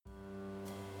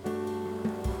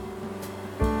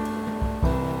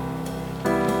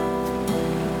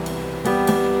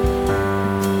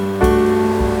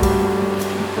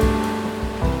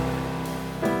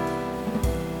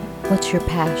What's your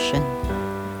passion?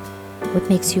 What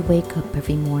makes you wake up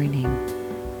every morning?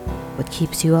 What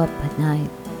keeps you up at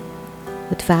night?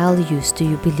 What values do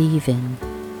you believe in?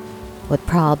 What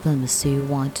problems do you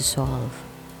want to solve?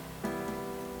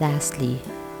 Lastly,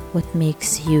 what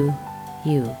makes you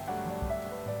you?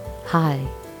 Hi,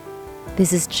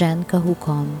 this is Jen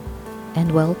Kahukom,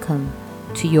 and welcome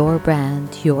to Your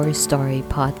Brand, Your Story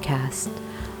podcast,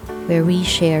 where we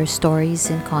share stories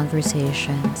and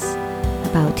conversations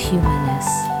about humanness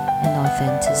and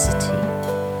authenticity.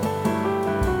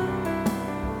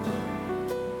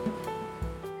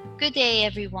 Good day,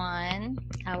 everyone.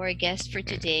 Our guest for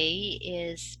today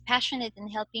is passionate in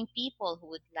helping people who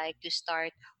would like to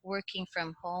start working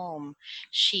from home.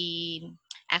 She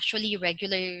actually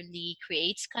regularly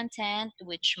creates content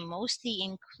which mostly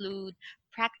include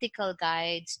practical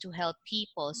guides to help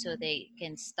people so they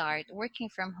can start working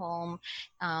from home,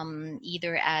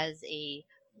 either as a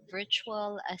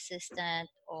virtual assistant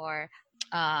or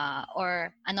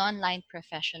an online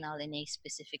professional in a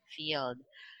specific field.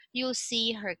 You'll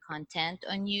see her content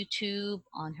on YouTube,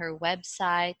 on her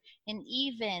website, and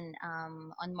even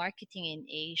on Marketing in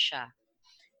Asia.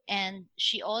 And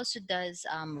she also does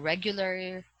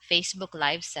regular Facebook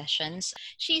Live sessions.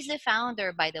 She's the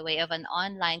founder, by the way, of an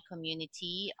online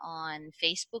community on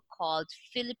Facebook called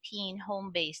Philippine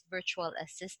Home Based Virtual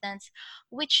Assistants,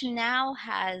 which now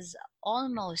has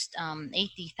almost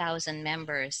 80,000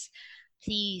 members.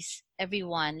 Please,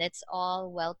 everyone, let's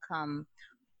all welcome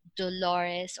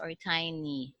Dolores or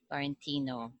Tiny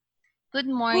Laurentino. Good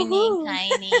morning, Woohoo!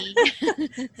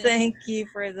 Tiny. Thank you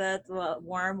for that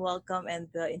warm welcome and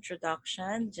the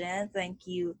introduction, Jen. Thank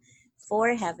you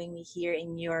for having me here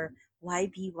in your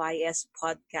YBYS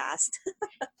podcast.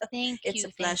 Thank It's a you. Thank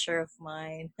you. pleasure of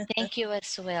mine. Thank you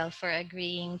as well for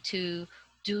agreeing to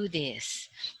do this.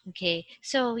 Okay,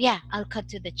 so yeah, I'll cut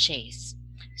to the chase.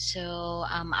 So,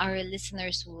 our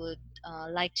listeners would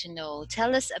like to know,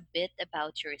 tell us a bit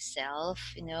about yourself,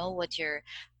 what you're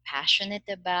passionate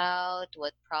about,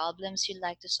 what problems you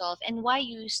like to solve, and why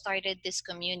you started this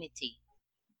community.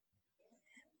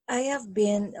 I have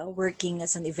been working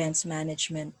as an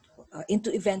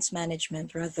into events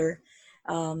management rather.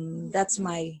 That's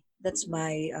my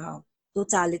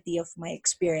totality of my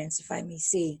experience, if I may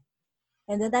say.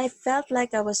 And then I felt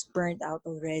like I was burnt out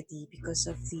already because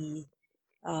of the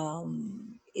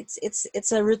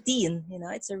it's a routine,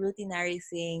 it's a routinary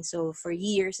thing, so for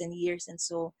years and years. And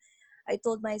so I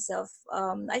told myself,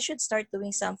 I should start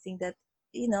doing something that,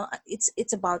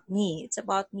 it's about me. It's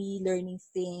about me learning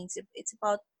things. It's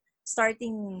about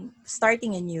starting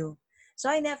anew. So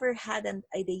I never had an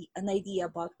idea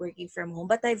about working from home,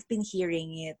 but I've been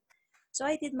hearing it. So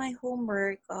I did my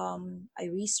homework. I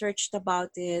researched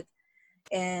about it,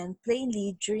 and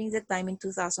plainly, during the time in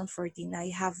 2014,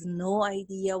 I have no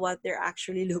idea what they're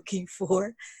actually looking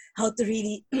for, how to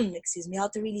really, excuse me, how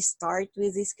to really start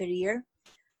with this career.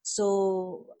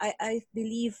 So I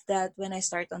believe that when I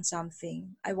start on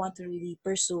something, I want to really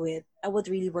pursue it. I would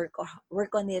really work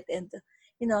on it, and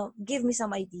give me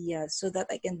some ideas so that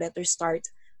I can better start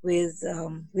with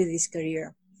this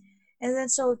career. And then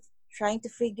so trying to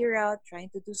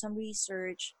do some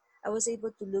research, I was able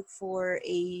to look for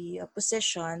a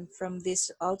position from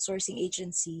this outsourcing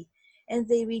agency, and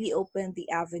they really opened the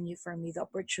avenue for me, the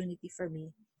opportunity for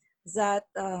me, that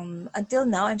until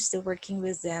now I'm still working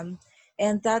with them,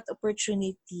 and that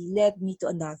opportunity led me to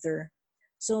another.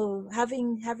 So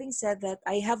having said that,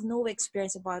 I have no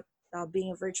experience about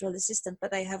being a virtual assistant,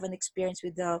 but I have an experience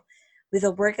with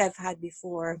the work I've had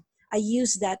before. I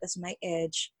use that as my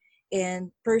edge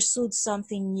and pursued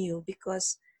something new,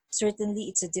 because certainly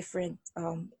it's a different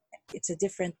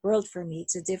world for me.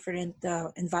 It's a different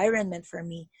environment for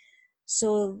me.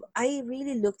 So I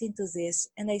really looked into this,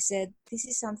 and I said, this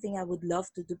is something I would love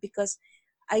to do, because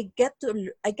I get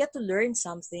to learn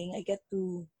something. I get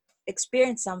to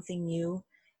experience something new,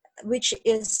 which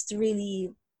is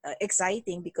really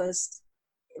exciting, because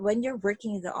when you're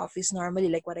working in the office normally,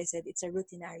 like what I said, it's a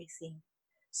routinary thing.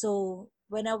 So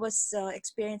when I was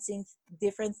experiencing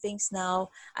different things now,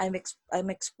 I'm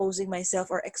exposing myself,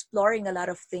 or exploring a lot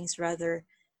of things rather,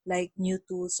 like new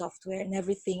tools, software, and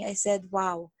everything. I said,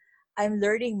 wow, I'm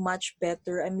learning much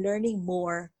better. I'm learning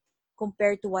more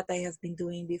compared to what I have been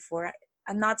doing before.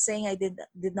 I'm not saying I did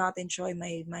not enjoy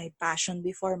my passion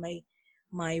before,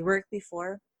 my work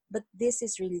before, but this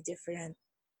is really different.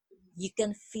 You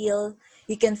can feel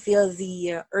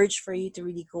the urge for you to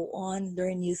really go on,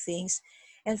 learn new things.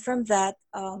 And from that,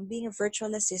 being a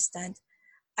virtual assistant,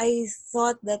 I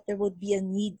thought that there would be a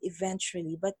need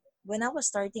eventually. But when I was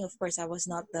starting, of course, I was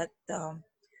not that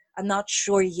I'm not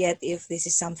sure yet if this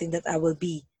is something that I will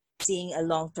be. seeing a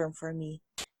long term for me.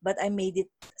 But I made it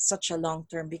such a long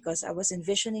term because I was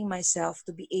envisioning myself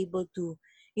to be able to,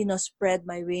 spread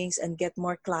my wings and get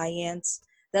more clients.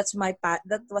 That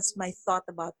was my thought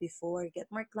about before, get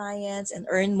more clients and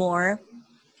earn more.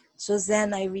 So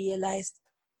then I realized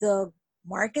the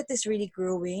market is really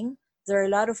growing. There are a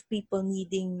lot of people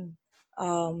needing,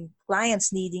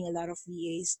 clients needing a lot of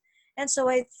VAs. And so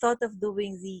I thought of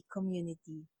doing the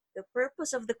community. The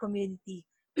purpose of the community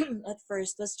at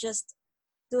first was just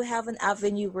to have an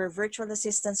avenue where virtual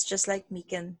assistants just like me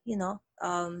can,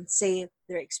 say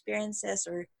their experiences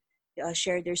or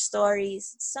share their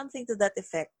stories, something to that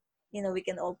effect. We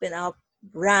can open up,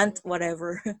 rant,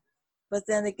 whatever. But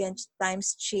then again,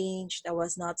 times changed. I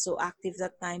was not so active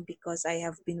that time because I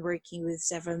have been working with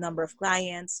several number of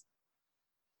clients.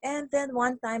 And then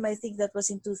one time, I think that was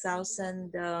in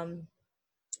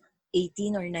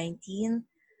 2018 or 19,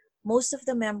 most of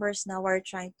the members now are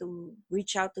trying to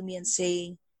reach out to me and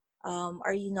saying,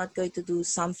 are you not going to do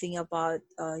something about,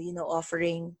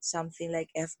 offering something like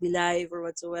FB Live or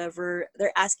whatsoever?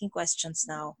 They're asking questions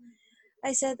now.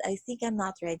 I said, I think I'm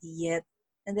not ready yet.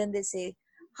 And then they say,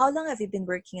 how long have you been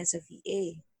working as a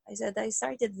VA? I said, I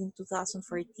started in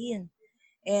 2014.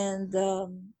 And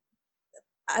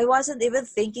I wasn't even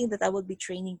thinking that I would be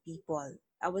training people.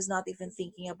 I was not even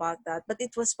thinking about that, but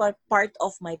it was part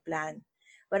of my plan.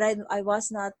 But I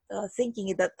was not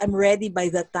thinking that I'm ready by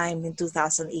that time in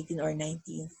 2018 or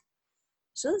 19.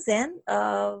 So then,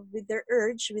 with the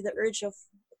urge of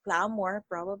clamor,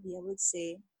 probably I would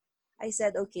say, I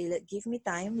said, okay, give me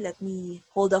time. Let me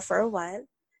hold off for a while.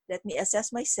 Let me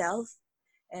assess myself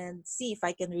and see if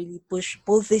I can really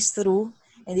pull this through,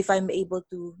 and if I'm able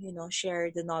to, share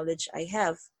the knowledge I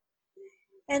have.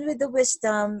 And with the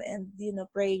wisdom and,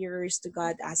 prayers to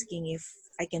God asking if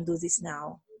I can do this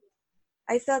now,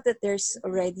 I felt that there's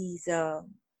already the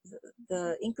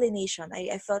inclination.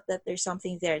 I felt that there's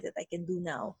something there that I can do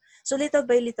now. So little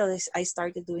by little, I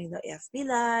started doing the FB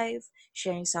Live,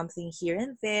 sharing something here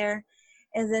and there.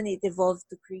 And then it evolved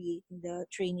to creating the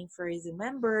training for the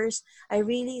members. I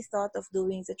really thought of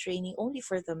doing the training only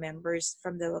for the members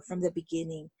from the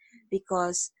beginning,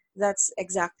 because that's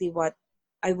exactly what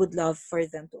I would love for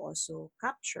them to also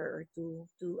capture or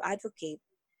to advocate.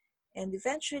 And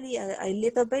eventually,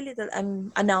 little by little,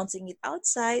 I'm announcing it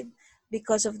outside,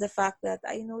 because of the fact that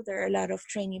I know there are a lot of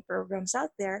training programs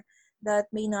out there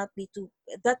that may not be too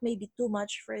that may be too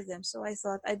much for them. So I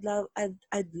thought I'd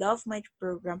love my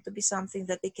program to be something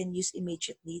that they can use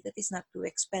immediately, that is not too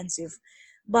expensive,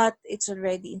 but it's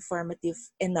already informative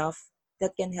enough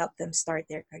that can help them start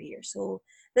their career. So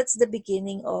that's the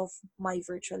beginning of my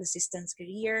virtual assistance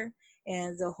career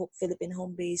and the Philippine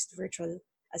home-based virtual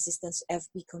assistance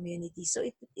FB community. So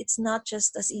it's not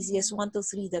just as easy as 1, 2,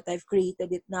 3 that I've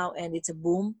created it now and it's a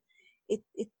boom. It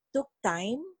took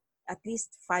time, at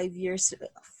least 5 years,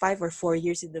 5 or 4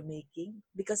 years in the making,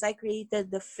 because I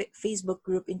created the Facebook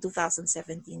group in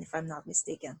 2017, if I'm not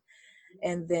mistaken.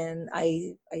 And then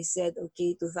I said,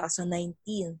 okay,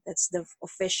 2019, that's the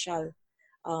official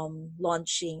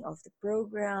launching of the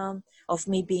program, of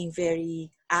me being very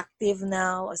active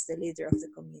now as the leader of the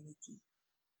community.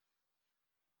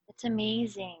 That's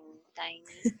amazing, Tiny.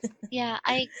 Yeah,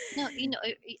 I no,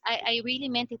 I really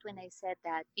meant it when I said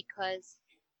that, because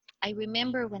I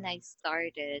remember when I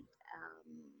started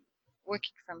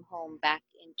working from home back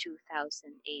in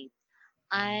 2008.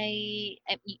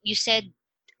 You said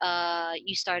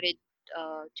you started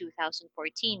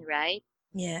 2014, right?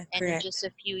 Yeah, And in correct. just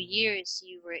a few years,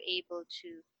 you were able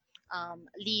to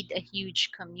lead a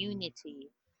huge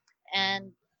community.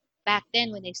 And back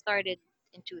then, when I started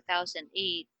in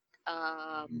 2008,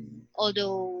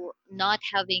 although not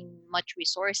having much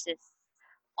resources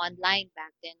online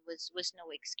back then was no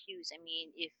excuse. I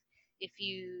mean, if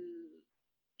you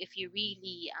if you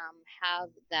really have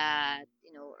that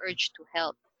urge to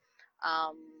help,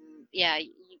 um, yeah,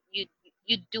 you'd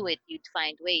do it. You'd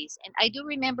find ways. And I do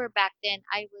remember back then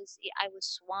I was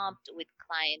swamped with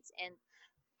clients, and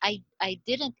I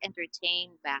didn't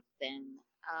entertain back then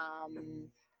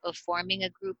of forming a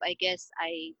group. I guess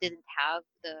I didn't have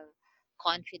the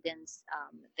confidence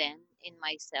then in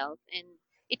myself, and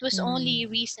it was Mm. only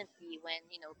recently when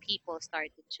people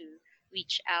started to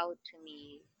reach out to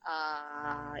me,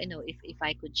 if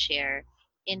I could share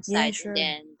Yeah, insight, and sure.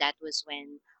 then that was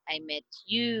when I met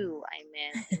you. I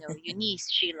met Eunice.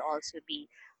 She'll also be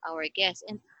our guest,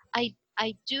 and I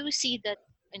do see that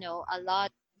a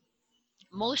lot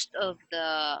most of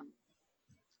the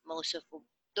most of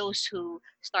those who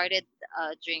started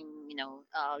during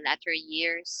latter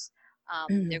years,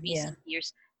 the Mm, yeah. recent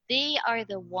years, they are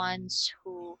the ones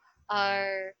who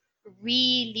are.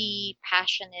 really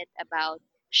passionate about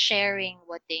sharing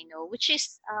what they know, which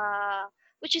is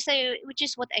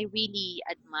what I really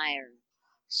admire.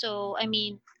 So I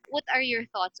mean, what are your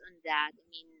thoughts on that? I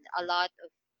mean, a lot of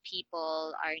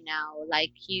people are now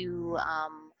like you,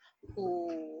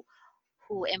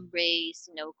 who embrace,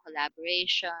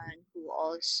 collaboration, who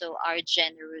also are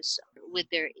generous with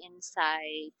their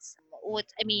insights.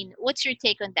 What's your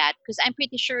take on that? Because I'm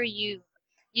pretty sure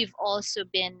you've also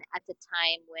been at a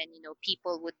time when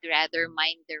people would rather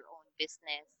mind their own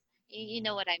business. You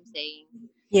know what I'm saying?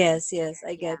 Yes, yes,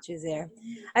 I Yeah. get you there.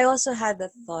 I also had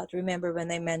that thought. Remember when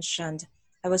I mentioned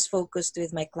I was focused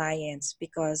with my clients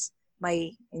because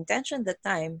my intention that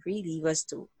time really was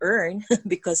to earn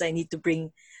because I need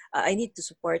to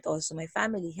support also my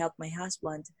family, help my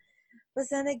husband. But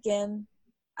then again,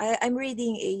 I'm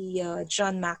reading a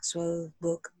John Maxwell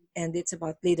book, and it's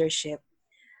about leadership.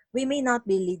 We may not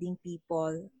be leading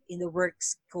people in the work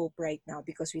scope right now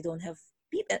because we don't have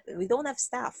people, we don't have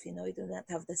staff, we do not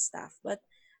have the staff. But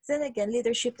then again,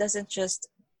 leadership doesn't just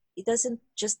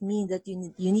mean that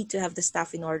you need to have the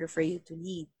staff in order for you to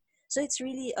lead. So it's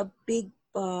really a big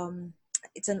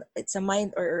it's a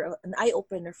mind or an eye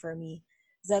opener for me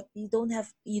that you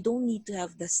don't need to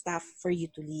have the staff for you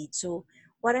to lead. So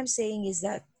what I'm saying is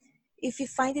that if you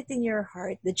find it in your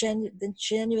heart, the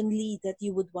genuinely that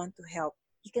you would want to help,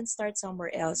 you can start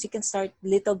somewhere else. You can start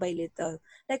little by little.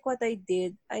 Like what I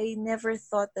did, I never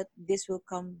thought that this will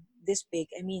come this big.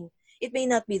 I mean, it may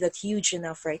not be that huge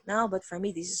enough right now, but for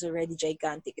me, this is already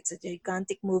gigantic. It's a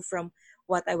gigantic move from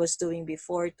what I was doing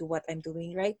before to what I'm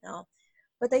doing right now.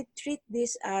 But I treat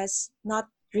this as not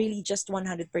really just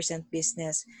 100%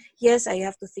 business. Yes, I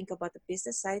have to think about the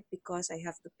business side because I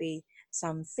have to pay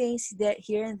some things there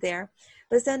here and there.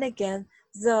 But then again,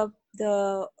 the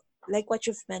like what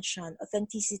you've mentioned,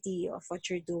 authenticity of what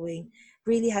you're doing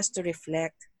really has to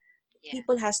reflect. Yeah.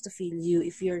 People has to feel you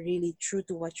if you're really true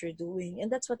to what you're doing,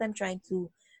 and that's what I'm trying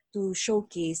to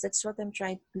showcase. That's what I'm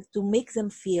trying to make them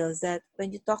feel that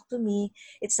when you talk to me,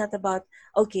 it's not about,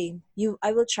 okay, you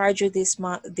I will charge you this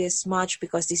much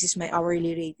because this is my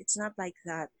hourly rate. It's not like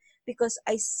that, because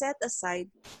I set aside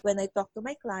when I talk to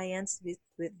my clients with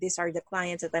these are the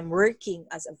clients that I'm working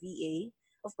as a VA.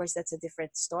 Of course, that's a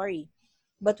different story.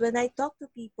 But when I talk to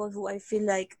people who I feel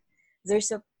like there's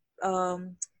a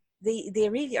um they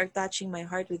really are touching my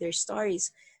heart with their stories.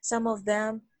 Some of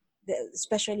them,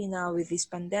 especially now with this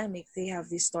pandemic, they have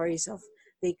these stories of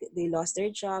they lost their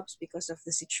jobs because of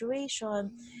the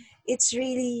situation. It's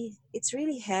really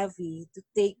heavy to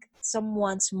take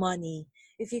someone's money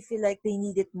if you feel like they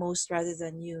need it most rather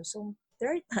than you. So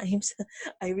there are times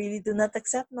I really do not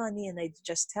accept money and I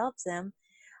just help them.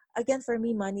 Again, for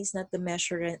me, money is not the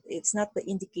measure, it's not the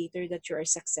indicator that you are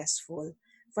successful.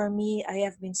 For me, I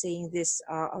have been saying this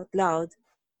out loud.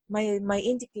 My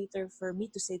indicator for me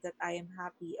to say that I am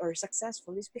happy or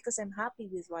successful is because I'm happy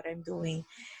with what I'm doing.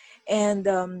 And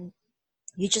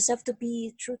you just have to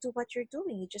be true to what you're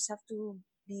doing. You just have to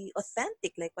be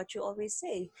authentic, like what you always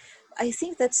say. I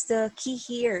think that's the key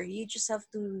here. You just have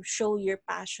to show you're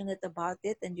passionate about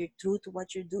it and you're true to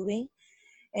what you're doing,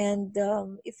 and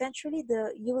eventually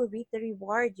the you will reap the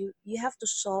reward. You have to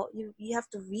you have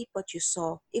to reap what you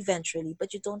sow eventually,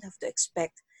 but you don't have to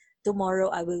expect tomorrow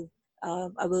I will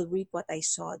reap what I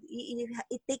sowed.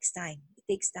 It takes time. It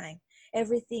takes time.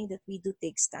 Everything that we do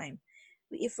takes time.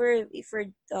 If we're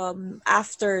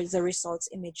after the results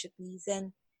immediately,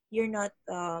 then you're not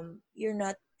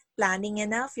planning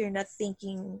enough. You're not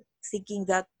thinking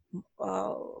that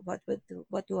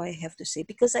what do I have to say?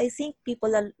 Because I think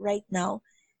people are right now,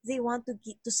 they want to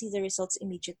get to see the results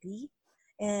immediately,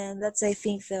 and that's, I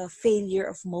think, the failure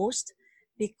of most,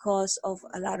 because of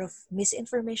a lot of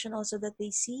misinformation also that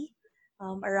they see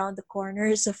around the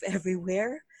corners of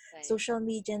everywhere. Right. Social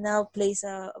media now plays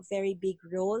a very big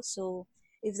role. So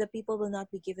if the people will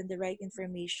not be given the right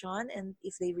information and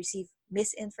if they receive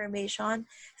misinformation,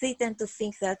 they tend to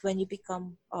think that when you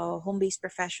become a home-based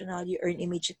professional, you earn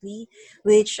immediately,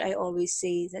 which I always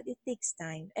say that it takes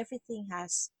time. Everything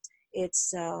has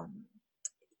its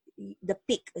the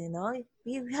peak.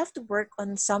 You have to work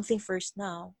on something first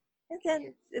now, and Yeah.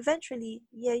 then eventually,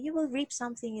 yeah, you will reap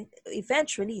something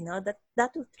eventually.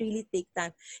 That will really take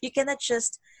time. You cannot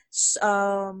just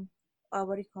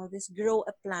what do you call this, grow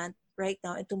a plant right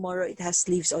now and tomorrow it has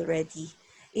leaves already.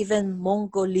 Even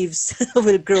mongo leaves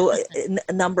will grow in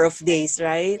a number of Right. days,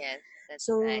 right? Yes, that's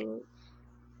right. So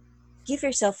give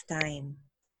yourself time.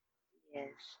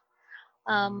 Yes.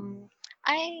 Um,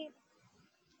 I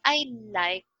I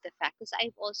like the fact, because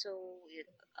I've also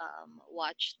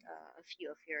watched a few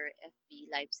of your FB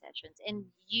live sessions, and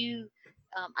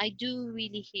I do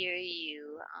really hear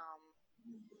you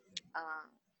uh,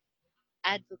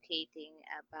 advocating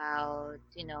about,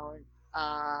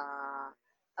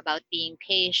 about being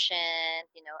patient,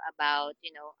 about,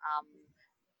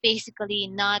 basically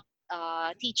not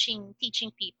teaching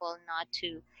people not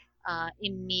to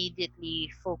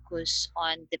immediately focus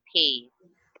on the pay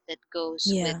that goes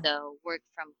with Yeah. the work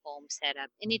from home setup.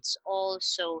 And it's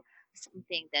also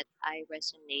something that I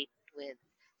resonate with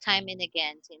time and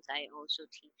again, since I also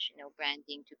teach,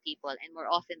 branding to people. And more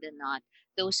often than not,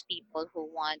 those people who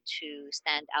want to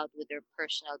stand out with their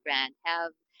personal brand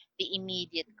have the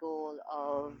immediate goal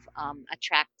of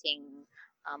attracting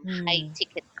high Mm.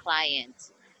 ticket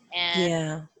clients. And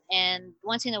Yeah.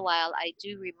 once in a while, I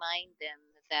do remind them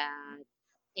that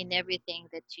in everything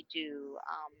that you do,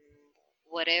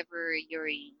 whatever your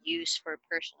use for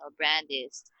personal brand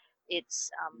is,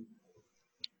 it's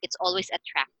it's always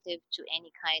attractive to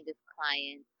any kind of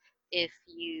client if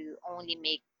you only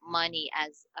make money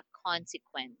as a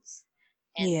consequence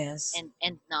and Yes.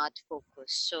 not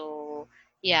focus. So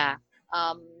yeah,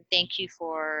 um, thank you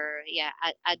for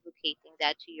advocating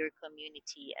that to your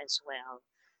community as well.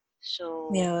 So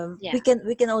Yeah. yeah.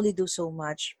 We can only do so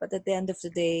much, but at the end of the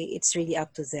day, it's really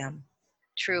up to them.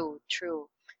 True, true.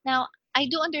 Now, I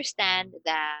do understand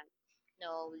that,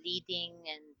 leading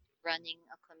and running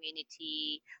a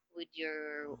community with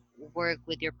your work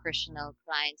with your personal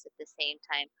clients at the same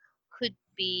time could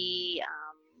be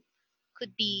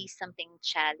something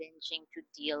challenging to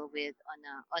deal with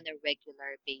on a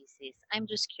regular basis. I'm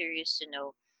just curious to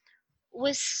know,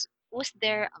 was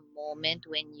there a moment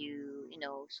when you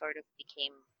know sort of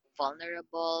became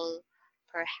vulnerable,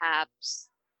 perhaps?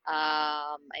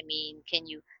 I mean, can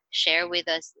you share with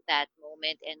us that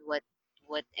moment and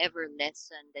whatever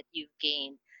lesson that you've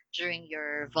gained during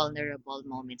your vulnerable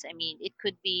moments? I mean, it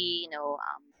could be,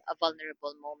 a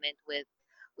vulnerable moment with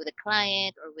a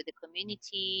client or with a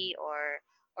community, or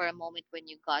a moment when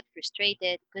you got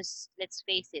frustrated, because let's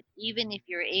face it, even if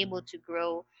you're able to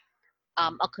grow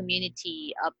a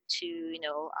community up to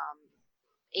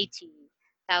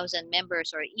 80,000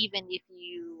 members, or even if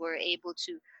you were able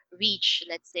to reach,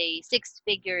 let's say, six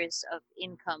figures of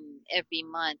income every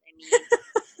month. I mean,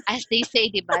 as they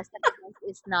say, diba, success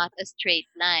is not a straight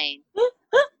line.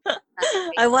 Not a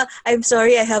straight line. I'm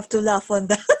sorry, I have to laugh on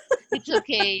that. It's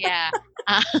okay, yeah.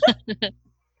 Uh,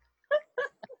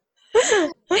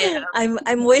 yeah,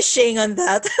 I'm wishing on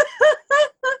that.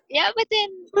 yeah, but then,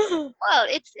 well,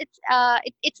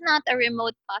 it's not a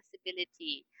remote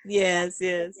possibility. Yeah, Yes, but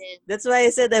yes. then That's why I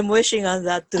said I'm wishing on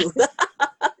that too.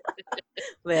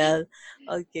 Well,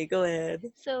 okay, go ahead.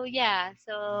 so yeah,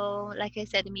 so like I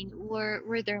said, I mean,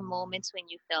 were there moments when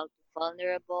you felt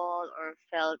vulnerable or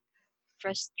felt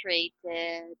frustrated,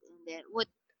 and then what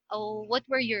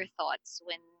were your thoughts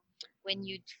when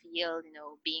you'd feel,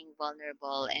 being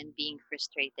vulnerable and being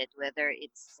frustrated, whether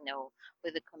it's,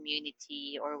 with the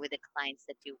community or with the clients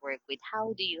that you work with?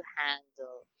 How do you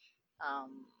handle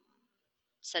um,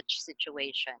 such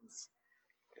situations?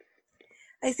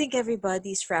 I think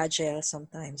everybody's fragile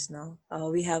sometimes, no?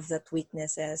 We have that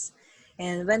weaknesses.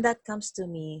 And when that comes to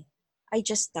me, I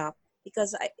just stop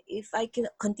because if I can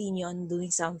continue on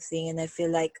doing something and I feel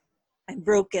like I'm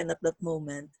broken at that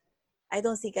moment, I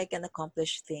don't think I can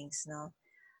accomplish things now.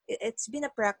 It's been a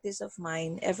practice of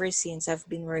mine ever since I've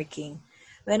been working.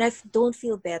 When don't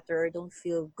feel better, don't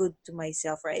feel good to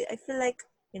myself, right? I feel like,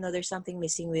 there's something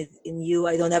missing in you.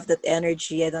 I don't have that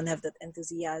energy. I don't have that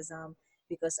enthusiasm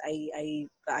because I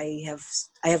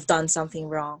have done something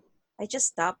wrong. I just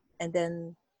stop and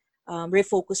then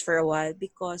refocus for a while,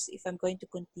 because if I'm going to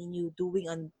continue doing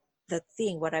on that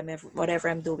thing, whatever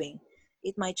I'm doing,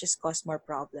 it might just cause more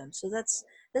problems. So that's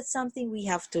something we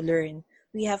have to learn.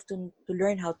 We have to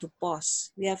learn how to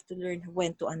pause. We have to learn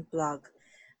when to unplug.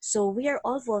 So we are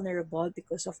all vulnerable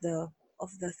because of the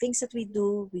things that we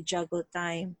do. We juggle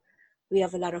time. We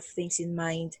have a lot of things in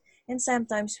mind. And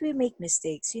sometimes we make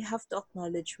mistakes. You have to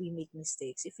acknowledge we make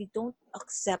mistakes. If you don't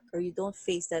accept or you don't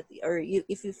face that, or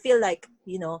if you feel like,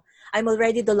 I'm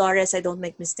already Dolores, I don't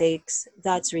make mistakes,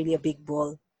 that's really a big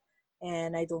bull,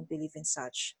 and I don't believe in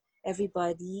such.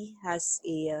 Everybody has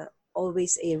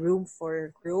always a room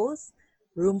for growth,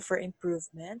 room for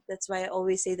improvement. That's why I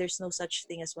always say there's no such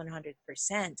thing as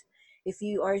 100%. If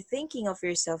you are thinking of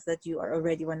yourself that you are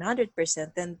already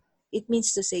 100%, then it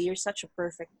means to say you're such a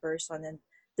perfect person and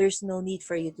there's no need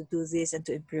for you to do this and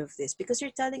to improve this, because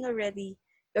you're telling already,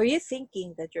 or you're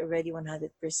thinking that you're already 100%,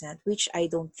 which I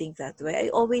don't think that way. I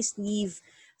always leave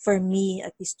for me,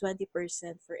 at least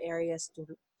 20% for areas to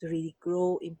really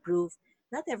grow, improve.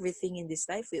 Not everything in this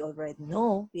life we already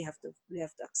know. We have to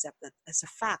accept that as a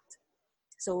fact.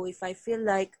 So if I feel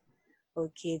like,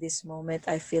 okay, this moment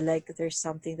I feel like there's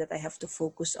something that I have to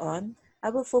focus on, I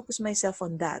will focus myself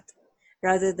on that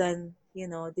rather than,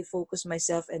 defocus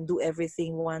myself and do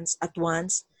everything once at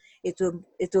once. It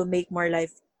will make more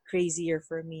life crazier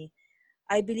for me.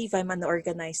 I believe I'm an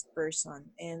organized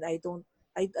person and I do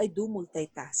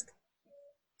multitask.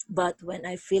 But when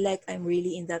I feel like I'm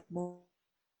really in that mood,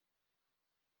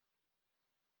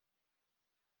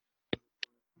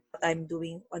 what I'm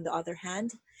doing on the other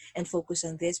hand and focus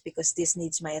on this because this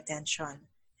needs my attention.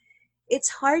 It's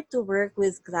hard to work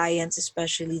with clients,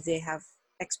 especially they have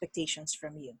expectations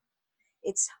from you.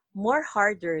 It's more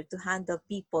harder to handle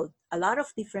people, a lot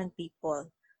of different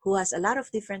people who has a lot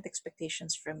of different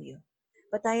expectations from you.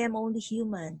 But I am only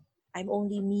human. I'm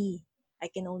only me. I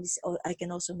can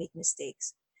also make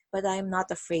mistakes. But I am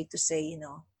not afraid to say,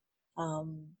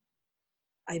 um,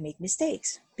 I make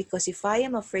mistakes because if I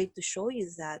am afraid to show you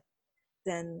that,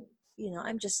 then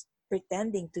I'm just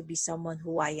pretending to be someone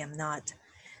who I am not.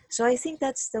 So I think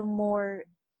that's for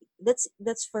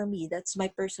me. That's my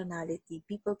personality.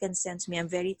 People can sense me. I'm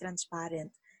very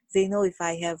transparent. They know if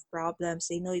I have problems.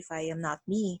 They know if I am not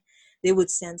me. They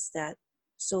would sense that.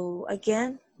 So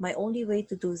again, my only way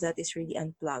to do that is really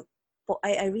unplug.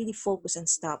 I really focus and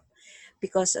stop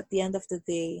because at the end of the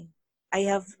day,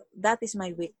 that is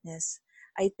my weakness.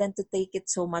 I tend to take it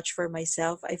so much for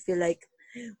myself. I feel like,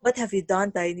 what have you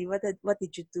done, Tiny? What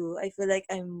did you do? I feel like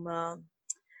I'm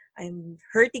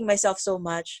hurting myself so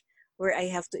much where I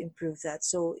have to improve that.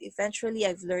 So eventually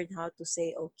I've learned how to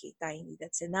say, okay, Tiny,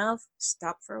 that's enough.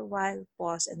 Stop for a while,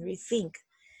 pause and rethink.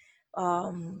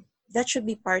 That should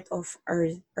be part of our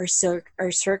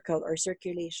circle or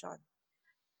circulation.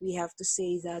 We have to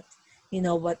say that,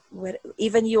 what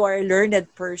even you are a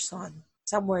learned person,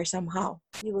 somewhere, somehow,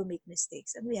 you will make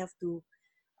mistakes. And we have to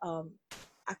um,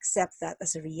 accept that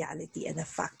as a reality and a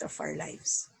fact of our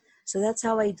lives. So that's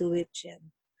how I do it, Jen.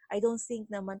 I don't think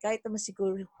naman, kahit naman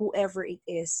siguro whoever it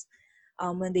is,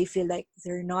 when they feel like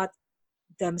they're not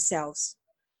themselves,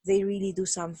 they really do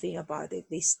something about it.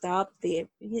 They stop,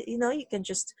 you can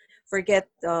just forget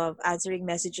answering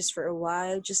messages for a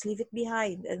while, just leave it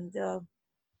behind and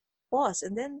pause.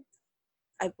 And then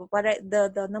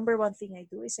the number one thing I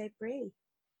do is I pray.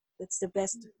 That's the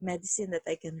best medicine that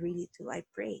I can really do. I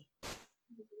pray.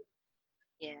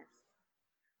 Yes.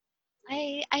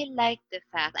 I like the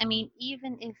fact. I mean,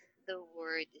 even if the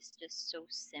word is just so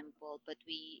simple, but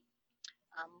we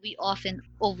often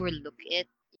overlook it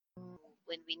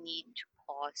when we need to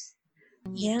pause,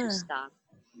 need to Yeah. stop,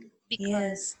 because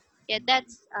Yes. yeah,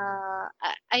 that's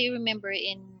I remember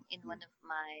in one of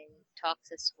my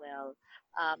talks as well,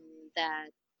 um, that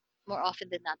more often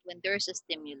than not, when there's a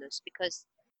stimulus, because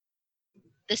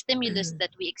the stimulus Mhm.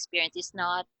 that we experience is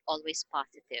not always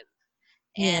positive,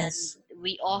 and Yes.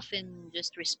 we often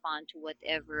just respond to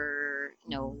whatever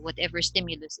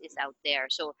stimulus is out there.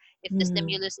 So if the Mhm.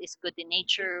 stimulus is good in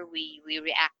nature, we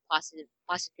react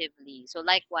positively. So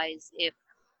likewise, if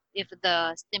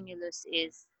the stimulus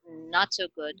is not so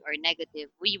good or negative,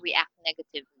 we react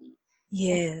negatively.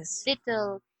 And Yes.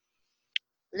 little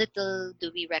little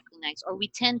do we recognize, or we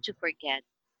tend to forget,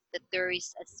 that there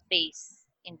is a space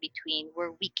in between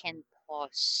where we can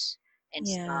pause and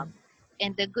Yeah. stop.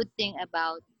 And the good thing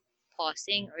about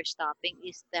pausing or stopping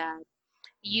is that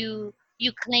you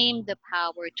claim the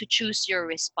power to choose your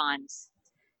response.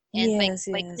 And Yes.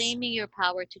 by Yes. claiming your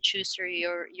power to choose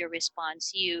your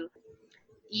response, you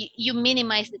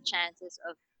minimize the chances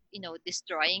of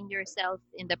destroying yourself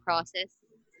in the process.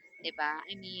 'Di ba?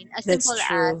 I mean, as That's simple as,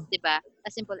 true. 'di ba?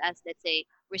 As simple as, let's say,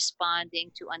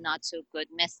 responding to a not so good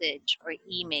message or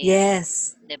email,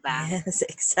 Yes. 'di ba? Yes,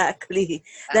 exactly.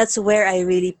 Uh, That's where I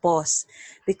really pause.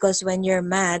 Because when you're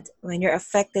mad, when you're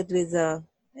affected with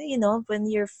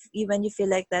when you feel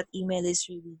like that email is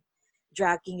really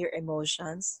dragging your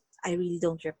emotions, I really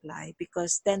don't reply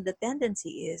because then the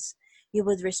tendency is you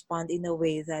would respond in a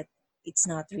way that it's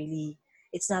not really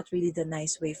it's not really the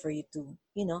nice way for you to,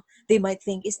 they might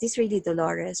think, is this really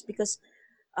Dolores? Because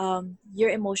your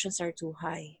emotions are too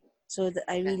high. So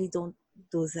I right, really don't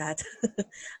do that.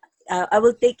 I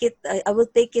will take it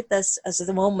as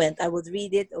the moment. I would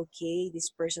read it. Okay, this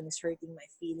person is hurting my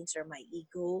feelings or my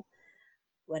ego.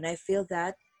 When I feel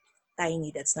that,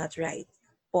 Tiny, that's not right.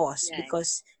 Pause, right,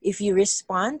 because if you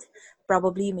respond,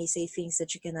 probably you may say things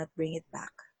that you cannot bring it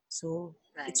back. So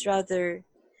it's right, rather,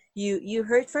 you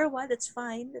hurt for a while. That's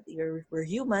fine. That we're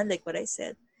human, like what I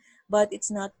said, but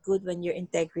it's not good when your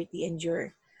integrity and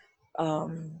your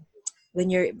um when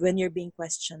you're being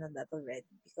questioned on that already,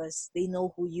 because they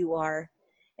know who you are,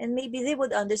 and maybe they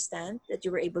would understand that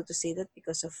you were able to say that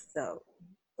because of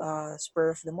the spur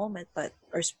of the moment, but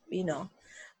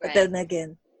Right. then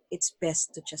again, it's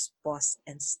best to just pause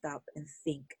and stop and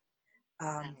think.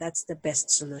 Right. That's the best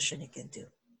solution you can do.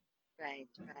 Right.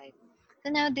 Right.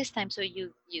 So now this time, so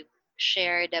you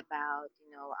shared about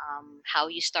how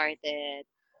you started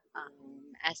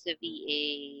as the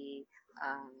VA,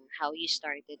 how you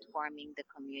started forming the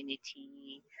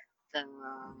community, the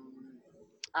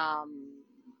um,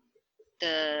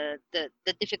 the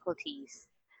difficulties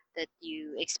that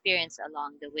you experience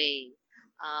along the way,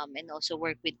 and also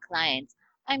work with clients.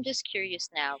 I'm just curious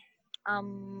now.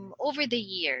 Over the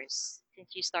years,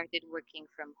 since you started working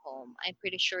from home, I'm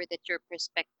pretty sure that your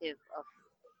perspective of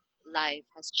life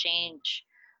has changed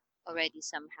already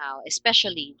somehow,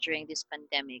 especially during this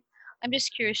pandemic. I'm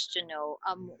just curious to know,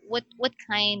 what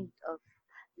kind of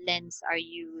lens are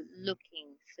you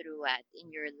looking through at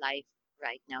in your life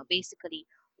right now? Basically,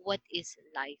 what is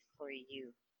life for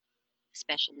you,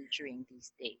 especially during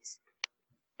these days?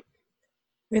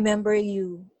 Remember,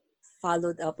 you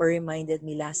followed up or reminded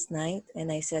me last night,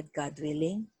 and I said, God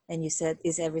willing. And you said,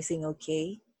 is everything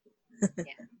okay?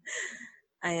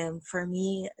 Yeah. For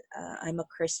me, I'm a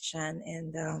Christian,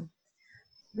 and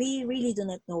we really do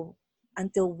not know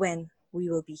until when we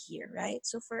will be here, right?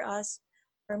 So for us,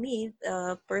 for me,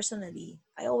 personally,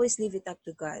 I always leave it up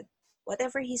to God.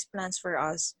 Whatever His plans for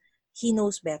us, He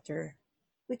knows better.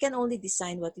 We can only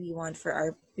design what we want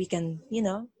for we can,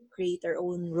 create our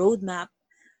own roadmap.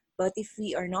 But if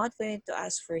we are not going to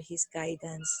ask for His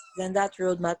guidance, then that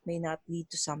roadmap may not lead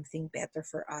to something better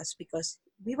for us, because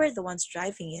we were the ones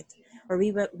driving it, or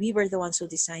we were the ones who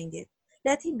designed it.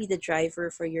 Let Him be the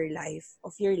driver for your life,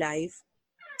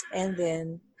 and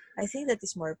then I think that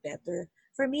is more better.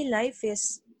 For me, life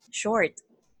is short.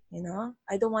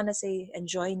 I don't want to say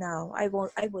enjoy now. I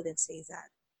wouldn't say that.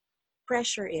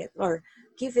 Pressure it, or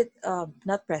give it,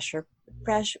 not pressure.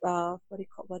 Pressure. What do you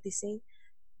call? What do you say?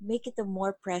 Make it a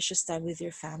more precious time with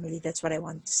your family. That's what I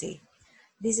want to say.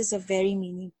 This is a very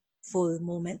meaningful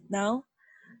moment now.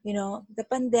 The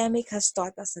pandemic has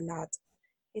taught us a lot.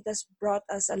 It has brought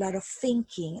us a lot of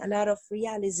thinking, a lot of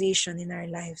realization in our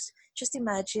lives. Just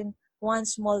imagine one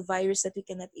small virus that we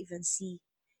cannot even see.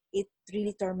 It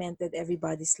really tormented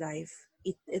everybody's life.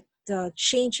 It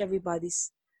changed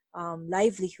everybody's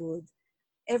livelihood.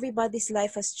 Everybody's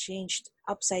life has changed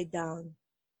upside down.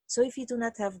 So if you do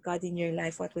not have God in your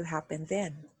life, what will happen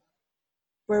then?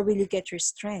 Where will you get your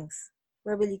strength?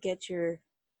 Where will you get your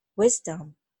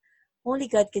wisdom? Only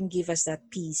God can give us that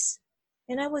peace.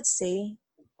 And I would say,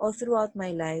 all throughout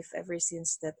my life, ever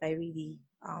since that I really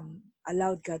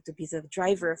allowed God to be the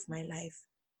driver of my life,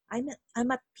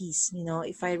 I'm at peace.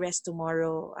 If I rest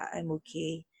tomorrow, I'm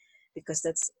okay, because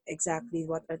that's exactly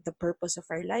what the purpose of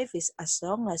our life is. As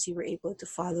long as you were able to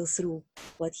follow through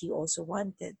what He also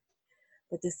wanted.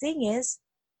 But the thing is,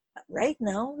 right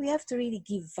now we have to really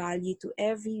give value to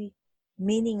every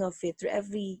meaning of it, to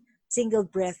every single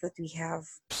breath that we have.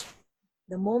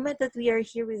 The moment that we are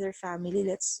here with our family,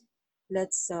 let's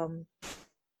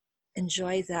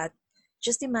enjoy that.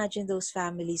 Just imagine those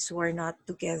families who are not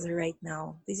together right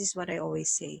now. This is what I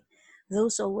always say.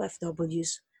 Those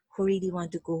OFWs who really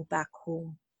want to go back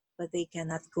home, but they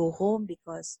cannot go home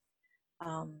because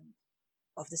um,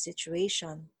 of the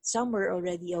situation. Some were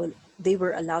they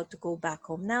were allowed to go back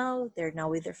home now. They're now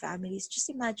with their families. Just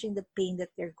imagine the pain that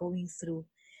they're going through.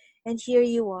 And here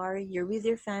you are, you're with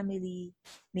your family.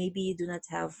 Maybe you do not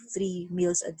have 3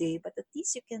 meals a day, but at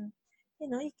least you can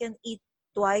eat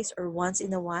twice or once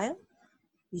in a while.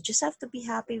 You just have to be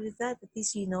happy with that. At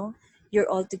least you're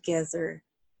all together.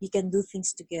 You can do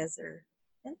things together.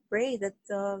 And pray that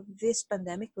this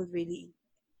pandemic will really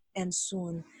end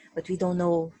soon. But we don't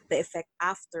know the effect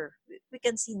after. We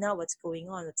can see now what's going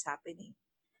on, what's happening.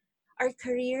 Our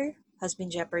career has been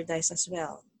jeopardized as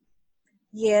well.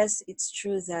 Yes, it's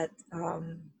true that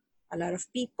a lot of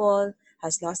people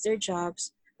has lost their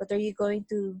jobs, but are you going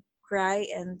to cry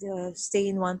and stay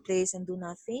in one place and do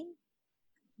nothing?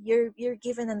 You're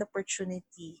given an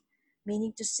opportunity,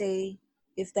 meaning to say,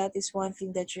 if that is one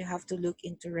thing that you have to look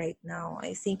into right now,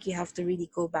 I think you have to really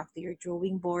go back to your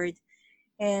drawing board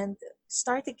and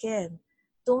start again.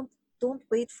 Don't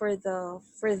wait for the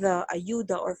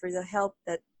ayuda or for the help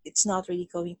that it's not really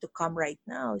going to come right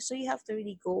now. So you have to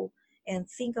really go and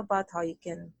think about how you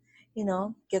can,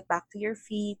 get back to your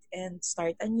feet and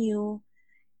start anew.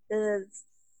 The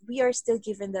We are still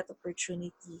given that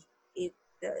opportunity.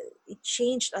 It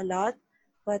changed a lot,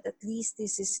 but at least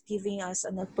this is giving us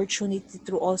an opportunity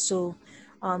to also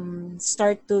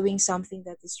start doing something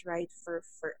that is right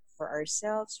for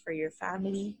ourselves, for your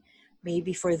family,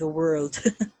 maybe for the world.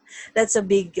 That's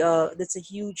a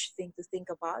huge thing to think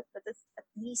about, but at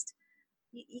least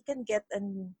you can get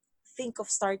and think of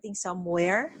starting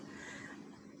somewhere.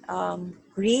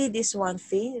 Greed is one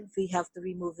thing. We have to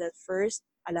remove that first.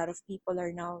 A lot of people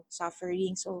are now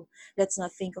suffering, so let's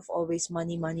not think of always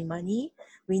money, money, money.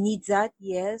 We need that,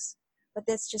 yes, but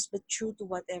let's just be true to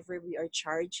whatever we are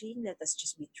charging. Let us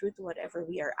just be true to whatever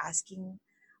we are asking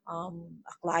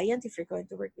a client. If you're going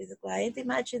to work with a client,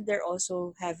 imagine they're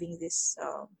also having this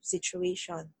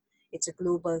situation. It's a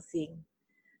global thing.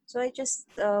 So I just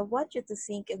want you to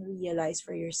think and realize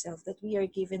for yourself that we are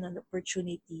given an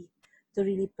opportunity to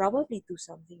really probably do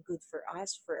something good for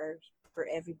us, for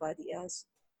everybody else,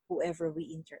 whoever we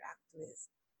interact with.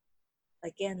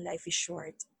 Again, life is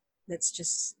short. Let's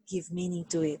just give meaning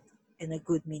to it and a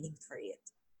good meaning for it.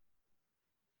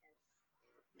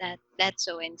 That's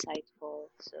so insightful.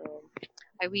 So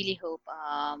I really hope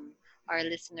our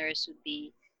listeners would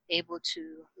be able to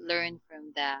learn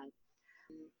from that.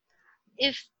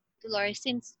 If Dolores,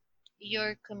 since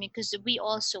you're coming, because we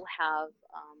also have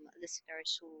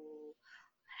listeners who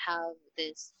have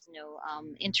this,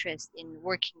 interest in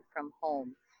working from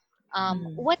home.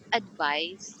 Mm. What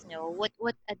advice,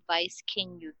 what advice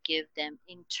can you give them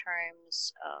in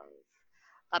terms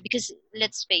of because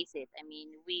let's face it, I mean,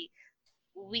 we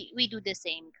do the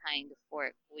same kind of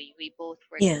work. We both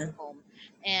work from Yeah. home,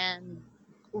 and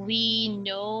we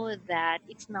know that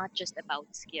it's not just about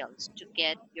skills to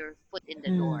get your foot in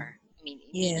the Mm. door. I mean,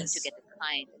 meaning to Yes. get a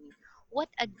client. I mean, what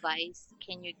advice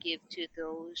can you give to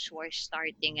those who are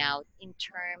starting out in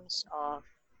terms of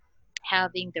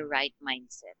having the right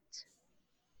mindset?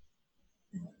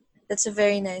 That's a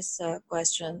very nice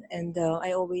question. And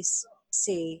I always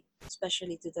say,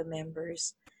 especially to the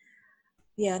members,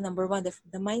 yeah, number one,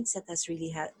 the mindset has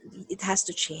it has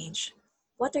to change.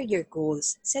 What are your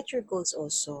goals? Set your goals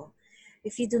also.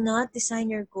 If you do not design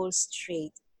your goals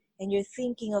straight and you're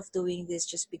thinking of doing this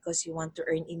just because you want to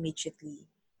earn immediately,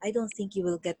 I don't think you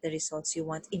will get the results you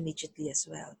want immediately as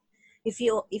well. If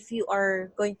you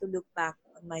are going to look back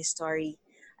on my story,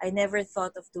 I never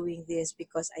thought of doing this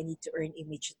because I need to earn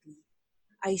immediately.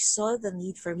 I saw the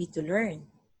need for me to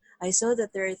learn. I saw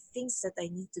that there are things that I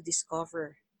need to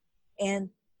discover, and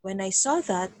when I saw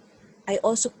that, I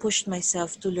also pushed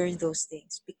myself to learn those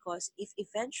things, because if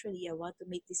eventually I want to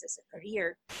make this as a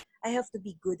career, I have to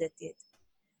be good at it.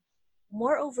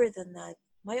 Moreover than that,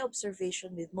 my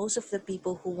observation with most of the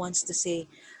people who wants to say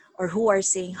or who are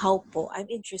saying how po, I'm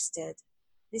interested.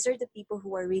 These are the people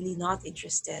who are really not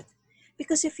interested.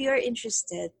 Because if you are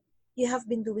interested, you have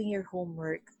been doing your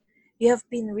homework. You have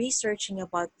been researching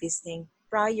about this thing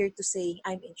prior to saying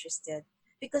I'm interested.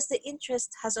 Because the interest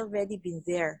has already been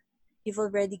there. You've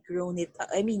already grown it.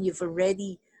 I mean, you've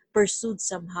already pursued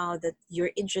somehow that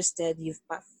you're interested.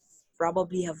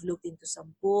 Probably have looked into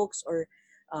some books or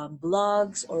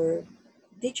blogs, or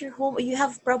you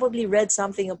have probably read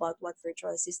something about what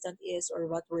virtual assistant is or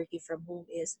what working from home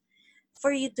is,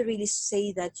 for you to really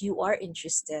say that you are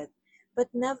interested. But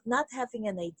not having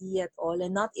an idea at all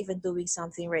and not even doing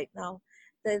something right now,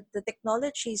 the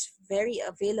technology is very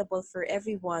available for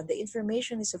everyone, the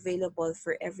information is available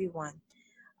for everyone.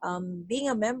 Being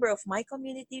a member of my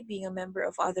community, being a member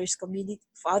of other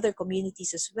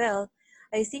communities as well,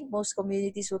 I think most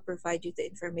communities will provide you the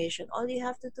information. All you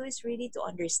have to do is really to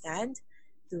understand,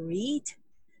 to read,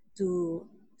 to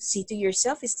see to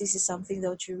yourself is this is something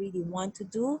that you really want to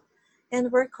do,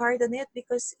 and work hard on it.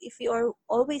 Because if you are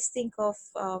always think of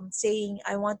saying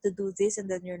I want to do this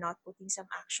and then you're not putting some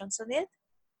actions on it,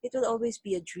 it will always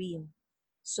be a dream.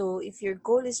 So if your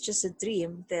goal is just a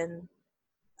dream, then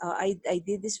I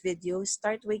did this video.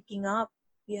 Start waking up.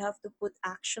 You have to put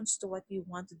actions to what you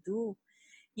want to do.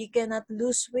 You cannot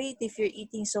lose weight if you're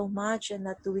eating so much and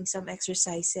not doing some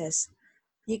exercises.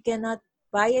 You cannot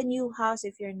buy a new house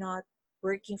if you're not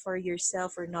working for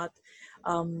yourself or not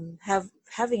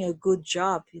having a good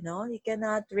job. You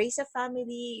cannot raise a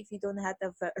family if you don't have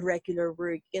a regular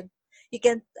work. You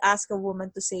can ask a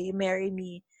woman to say, marry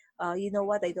me. You know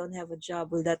what, I don't have a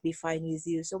job, will that be fine with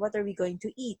you? So what are we going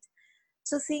to eat?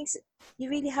 So things, you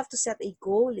really have to set a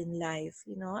goal in life,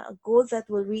 a goal that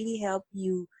will really help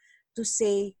you to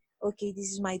say, okay,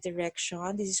 this is my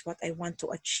direction, this is what I want to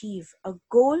achieve. A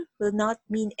goal will not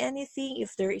mean anything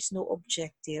if there is no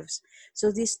objectives.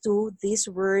 So these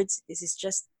words, this is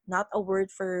just not a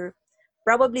word for,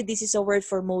 probably this is a word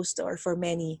for most or for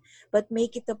many, but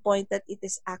make it a point that it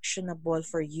is actionable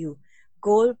for you.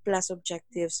 Goal plus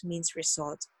objectives means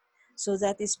result. So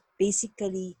that is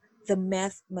basically the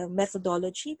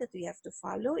methodology that we have to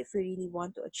follow if we really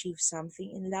want to achieve something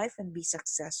in life and be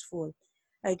successful.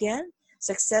 Again,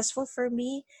 successful for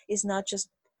me is not just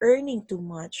earning too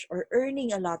much or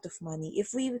earning a lot of money.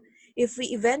 If we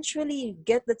eventually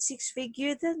get that six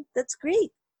figure, then that's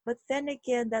great. But then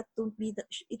again, that don't be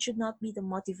it should not be the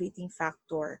motivating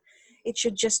factor. It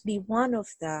should just be one of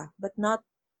but not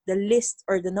the list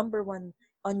or the number one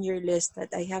on your list that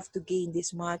I have to gain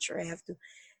this much or I have to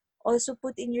also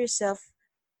put in yourself.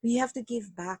 We have to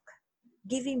give back.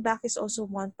 Giving back is also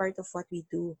one part of what we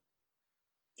do.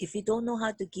 If you don't know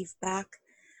how to give back,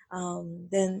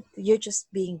 then you're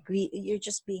just being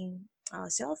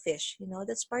selfish.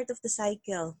 That's part of the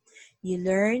cycle. You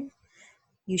learn,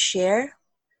 you share.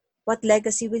 What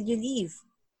legacy will you leave?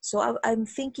 So I'm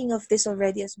thinking of this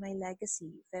already as my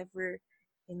legacy. If ever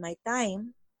in my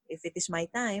time, if it is my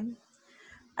time,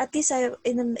 at least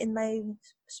in my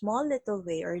small little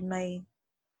way or in my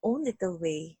own little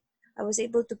way, I was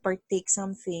able to partake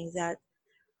something that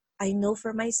I know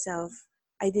for myself.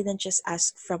 I didn't just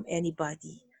ask from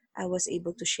anybody. I was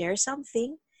able to share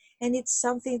something, and it's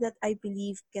something that I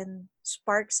believe can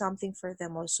spark something for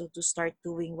them also to start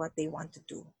doing what they want to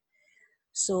do.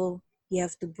 So you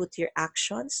have to put your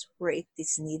actions where it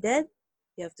is needed.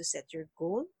 You have to set your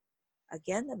goal.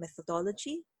 Again, the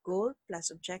methodology, goal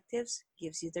plus objectives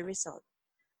gives you the result.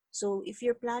 So if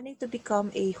you're planning to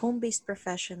become a home based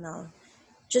professional,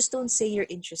 just don't say you're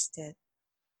interested.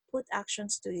 Put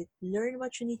actions to it. Learn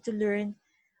what you need to learn.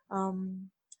 Um,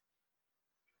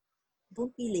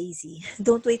 don't be lazy.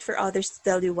 Don't wait for others to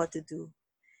tell you what to do.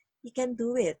 You can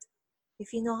do it.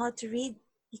 If you know how to read,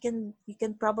 you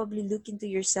can probably look into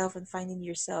yourself and find in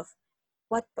yourself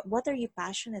what are you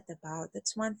passionate about.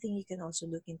 That's one thing you can also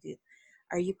look into.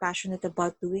 Are you passionate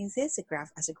about doing this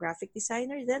as a graphic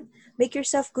designer? Then make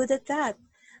yourself good at that.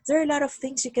 There are a lot of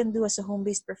things you can do as a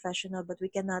home-based professional, but we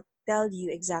cannot tell you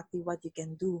exactly what you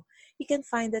can do. You can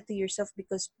find that to yourself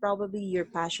because probably you're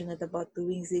passionate about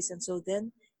doing this, and so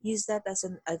then use that as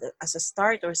a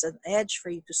start or as an edge for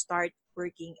you to start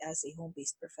working as a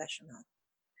home-based professional.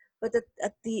 But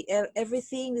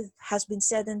everything has been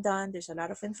said and done. There's a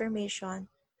lot of information.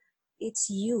 It's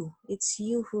you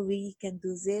who really can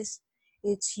do this.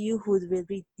 It's you who will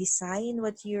design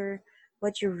what your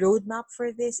roadmap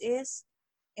for this is.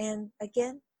 And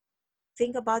again,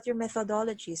 think about your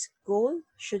methodologies. Goal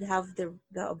should have the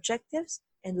objectives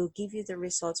and will give you the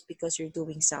results because you're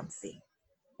doing something.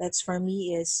 That's for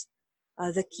me is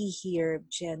the key here,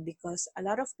 Jen, because a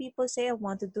lot of people say, I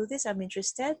want to do this, I'm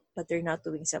interested, but they're not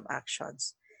doing some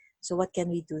actions. So what can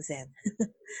we do then?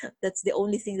 That's the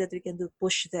only thing that we can do,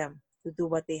 push them to do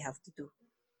what they have to do.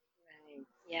 Right.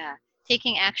 Yeah.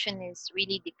 Taking action is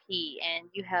really the key, and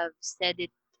you have said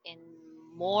it in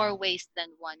more ways than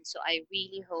one. So I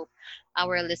really hope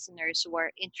our listeners who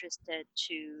are interested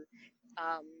to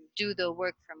um, do the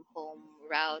work from home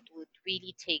route would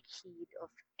really take heed of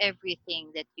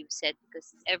everything that you've said,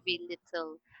 because every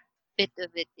little bit of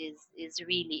it is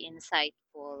really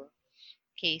insightful.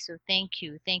 Okay, so thank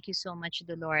you. Thank you so much,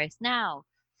 Dolores. Now,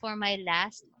 for my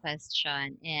last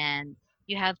question, and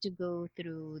you have to go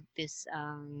through this,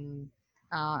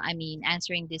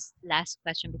 answering this last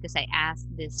question because I asked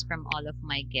this from all of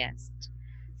my guests.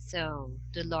 So,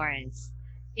 Dolores,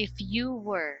 if you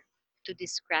were to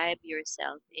describe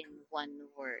yourself in one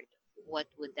word, what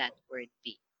would that word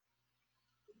be?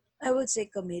 I would say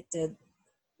committed.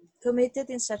 Committed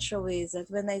in such a way that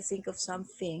when I think of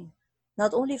something,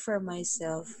 not only for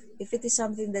myself, if it is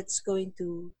something that's going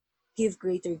to give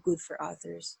greater good for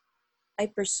others, I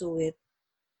pursue it.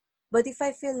 But if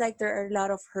I feel like there are a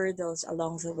lot of hurdles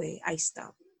along the way, I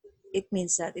stop. It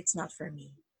means that it's not for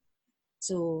me.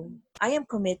 So I am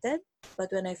committed,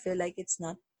 but when I feel like it's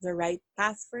not the right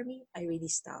path for me, I really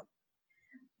stop.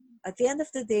 At the end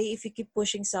of the day, if you keep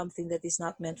pushing something that is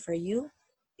not meant for you,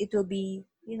 it will be,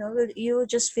 you will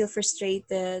just feel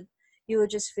frustrated. You will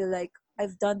just feel like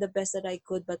I've done the best that I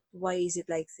could, but why is it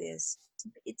like this?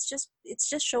 It's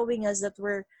just showing us that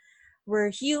we're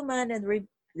human and we're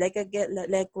like again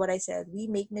like what I said, we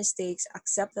make mistakes.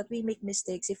 Accept that we make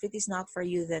mistakes. If it is not for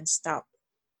you, then stop.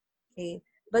 Okay.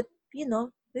 But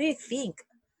rethink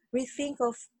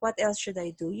of what else should I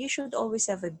do. You should always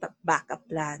have a backup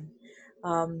plan.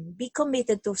 Be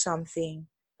committed to something,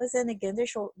 but then again,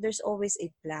 there's always a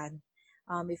plan.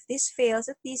 If this fails,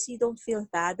 at least you don't feel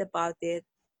bad about it.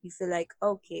 You feel like,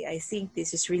 okay, I think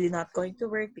this is really not going to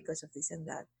work because of this and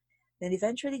that. Then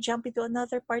eventually jump into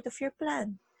another part of your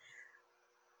plan.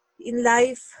 In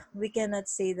life, we cannot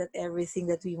say that everything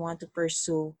that we want to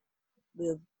pursue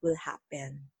will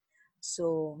happen.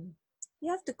 So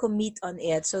you have to commit on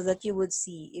it so that you would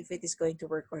see if it is going to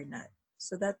work or not.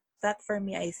 So that for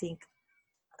me, I think,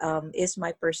 is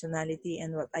my personality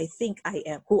and what I think I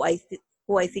am,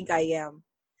 who I think I am.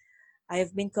 I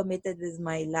have been committed with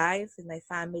my life, with my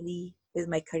family, with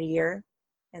my career,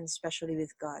 and especially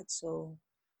with God. So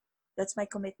that's my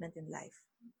commitment in life.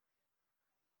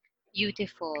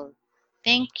 Beautiful.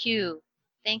 Thank you.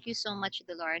 Thank you so much,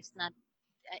 Dolores. Not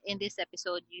in this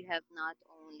episode, you have not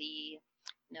only,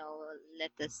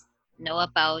 let us know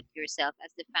about yourself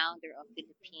as the founder of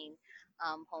Philippine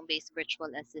home-based virtual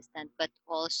assistant, but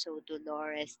also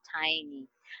Dolores Tiny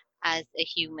as a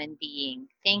human being.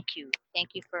 Thank you. Thank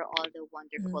you for all the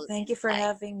wonderful Thank you for insight.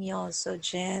 having me also,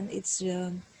 Jen. It's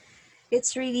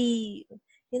really,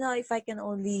 if I can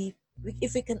only,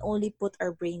 if we can only put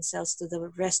our brain cells to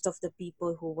the rest of the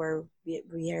people who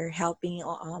we are helping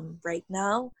right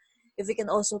now, if we can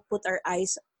also put our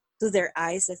eyes to their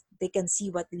eyes that they can see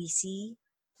what we see,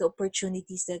 the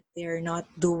opportunities that they're not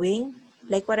doing,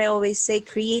 like what I always say,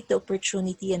 create the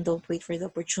opportunity and don't wait for the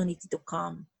opportunity to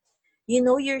come. You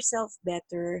know yourself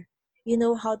better. You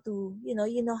know how to,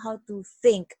 how to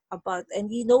think about,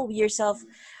 and you know yourself,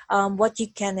 what you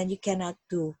can and you cannot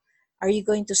do. Are you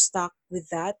going to stuck with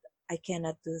that? I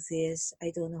cannot do this,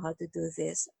 I don't know how to do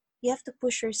this. You have to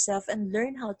push yourself and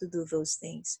learn how to do those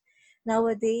things.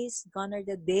 Nowadays, gone are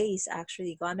the days,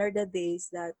 actually gone are the days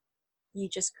that you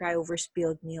just cry over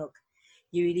spilled milk.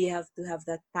 You really have to have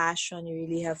that passion, you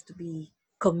really have to be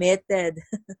committed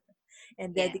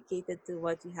and Yeah. dedicated to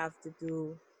what you have to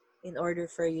do in order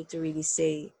for you to really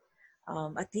say,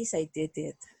 at least I did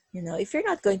it. If you're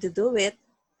not going to do it,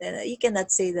 then you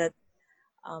cannot say that,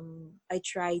 I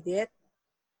tried it.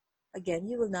 Again,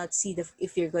 you will not see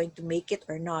if you're going to make it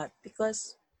or not,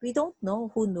 because we don't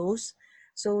know. Who knows?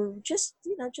 So just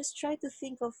try to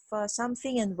think of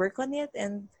something and work on it.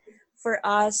 And for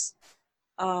us,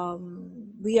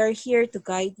 we are here to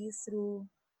guide you through.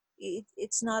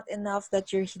 It's not enough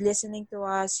that you're listening to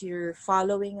us, you're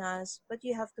following us, but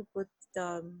you have to put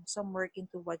some work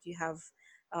into what you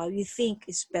think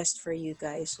is best for you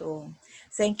guys. So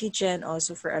thank you, Jen,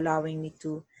 also for allowing me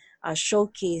to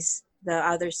showcase the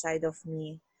other side of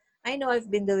me. I know I've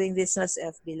been doing this as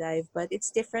FB Live, but it's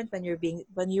different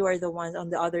when you are the one on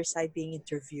the other side being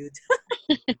interviewed.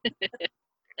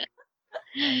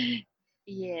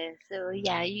 Yeah, so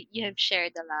yeah, you have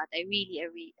shared a lot. I really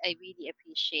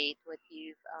appreciate what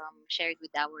you've shared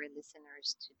with our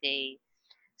listeners today.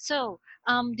 So,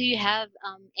 do you have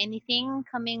anything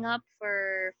coming up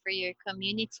for your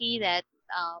community that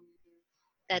um,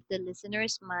 that the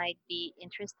listeners might be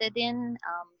interested in?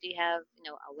 Do you have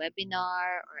a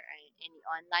webinar or any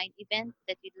online event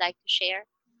that you'd like to share?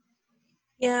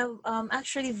 Yeah,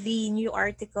 actually, the new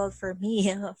article for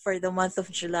me for the month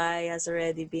of July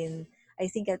I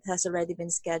think it has already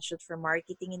been scheduled for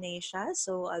Marketing in Asia.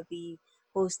 So I'll be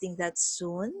posting that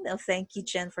soon. Thank you,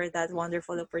 Jen, for that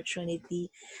wonderful opportunity.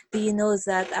 Do you know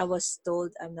that I was told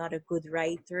I'm not a good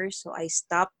writer? So I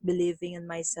stopped believing in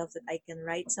myself that I can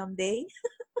write someday.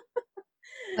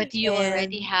 But you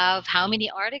already And have how many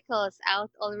articles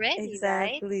out already,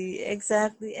 right? exactly,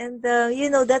 exactly. And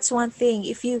that's one thing.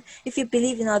 If you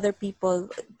believe in other people,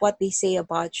 what they say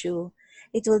about you,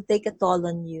 it will take a toll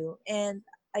on you. And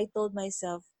I told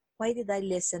myself, why did I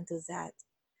listen to that?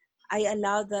 I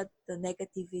allowed that the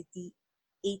negativity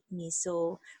ate me.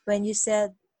 So when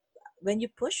you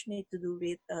push me to do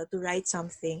it, to write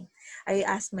something, I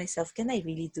asked myself, can I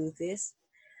really do this?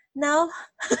 Now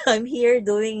I'm here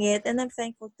doing it, and I'm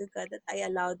thankful to God that I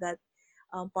allowed that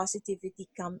positivity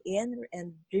come in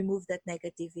and remove that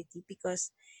negativity,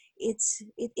 because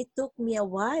it took me a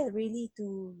while really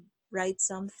to write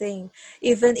something.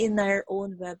 Even in our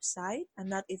own website, I'm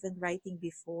not even writing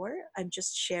before, I'm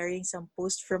just sharing some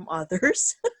posts from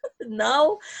others.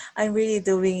 Now I'm really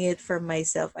doing it for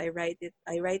myself. I write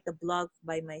the blog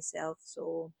by myself.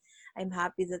 So I'm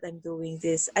happy that I'm doing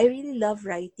this. I really love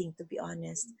writing, to be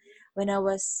honest. When I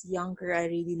was younger, I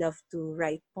really loved to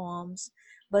write poems,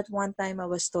 but one time I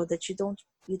was told that you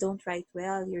don't write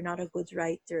well, you're not a good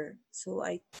writer. So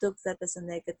I took that as a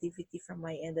negativity from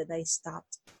my end and I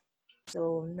stopped.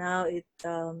 So now it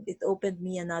opened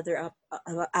me another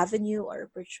avenue or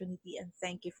opportunity, and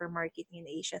thank you for Marketing in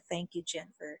Asia. Thank you, Jen,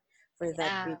 for that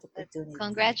Yeah, great but opportunity.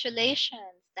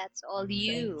 congratulations. That's all Thank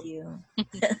you. you.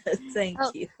 Thank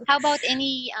Oh, you. how about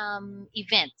any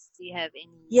events? Do you have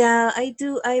any? Yeah, I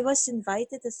do. I was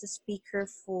invited as a speaker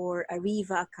for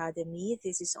Arriva Academy.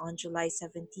 This is on July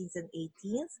 17th and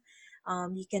 18th.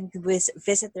 You can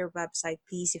visit their website,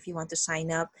 please, if you want to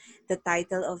sign up. The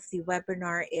title of the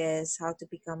webinar is How to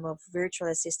Become a Virtual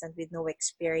Assistant with No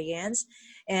Experience.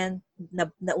 And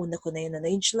nauna ko na yun, ano.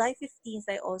 In July 15th,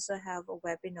 I also have a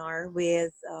webinar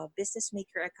with Business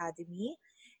Maker Academy.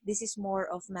 This is more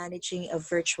of managing a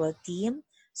virtual team.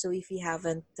 So if you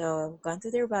haven't gone to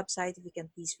their website, if you can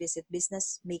please visit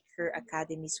Business Maker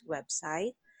Academy's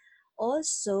website.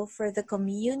 Also, for the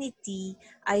community,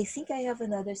 I think I have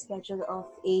another schedule of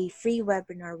a free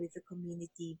webinar with the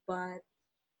community, but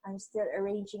I'm still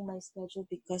arranging my schedule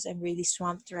because I'm really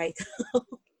swamped right now.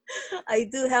 I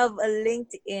do have a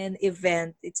LinkedIn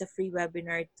event. It's a free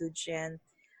webinar to Jen.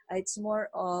 It's more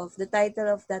of the title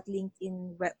of that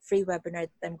free webinar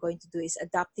that I'm going to do is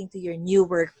adapting to your new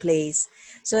workplace.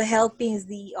 So helping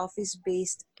the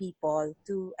office-based people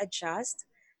to adjust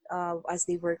as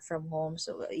they work from home.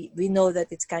 So we know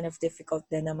that it's kind of difficult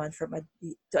then naman to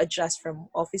adjust from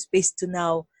office-based to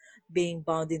now being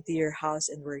bound into your house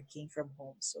and working from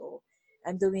home. So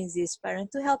I'm doing this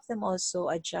parent to help them also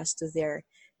adjust to their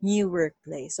new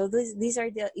workplace. So these are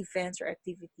the events or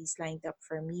activities lined up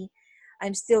for me.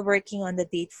 I'm still working on the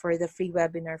date for the free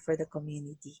webinar for the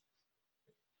community.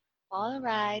 All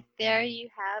right, there you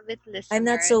have it, I'm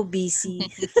not listeners. so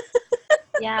busy.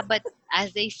 Yeah, but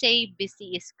as they say,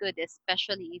 busy is good,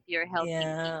 especially if you're helping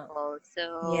Yeah. people.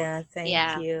 So, Yeah, thank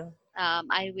yeah, you.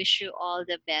 I wish you all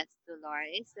the best,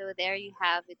 Dolores. So there you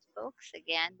have it, folks.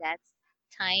 Again, that's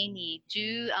Tiny.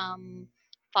 Do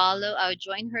follow or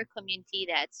join her community.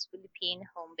 That's Philippine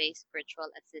home-based virtual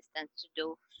assistants to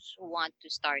those who want to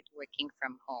start working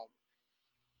from home.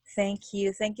 Thank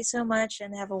you. Thank you so much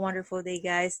and have a wonderful day,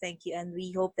 guys. Thank you. And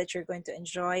we hope that you're going to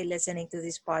enjoy listening to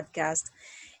this podcast.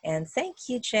 And thank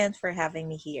you, Chen, for having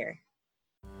me here.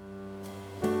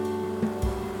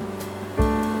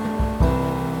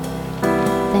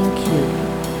 Thank you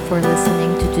for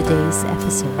listening to today's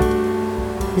episode.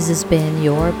 This has been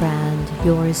your brand,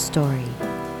 your story.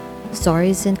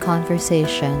 Stories and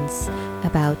conversations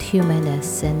about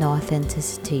humanness and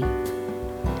authenticity.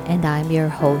 And I'm your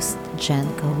host, Jen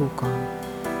Kahukong.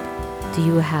 Do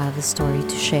you have a story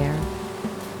to share?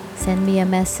 Send me a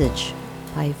message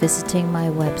by visiting my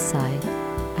website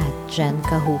at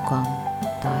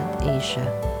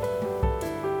jenkahukong.asia.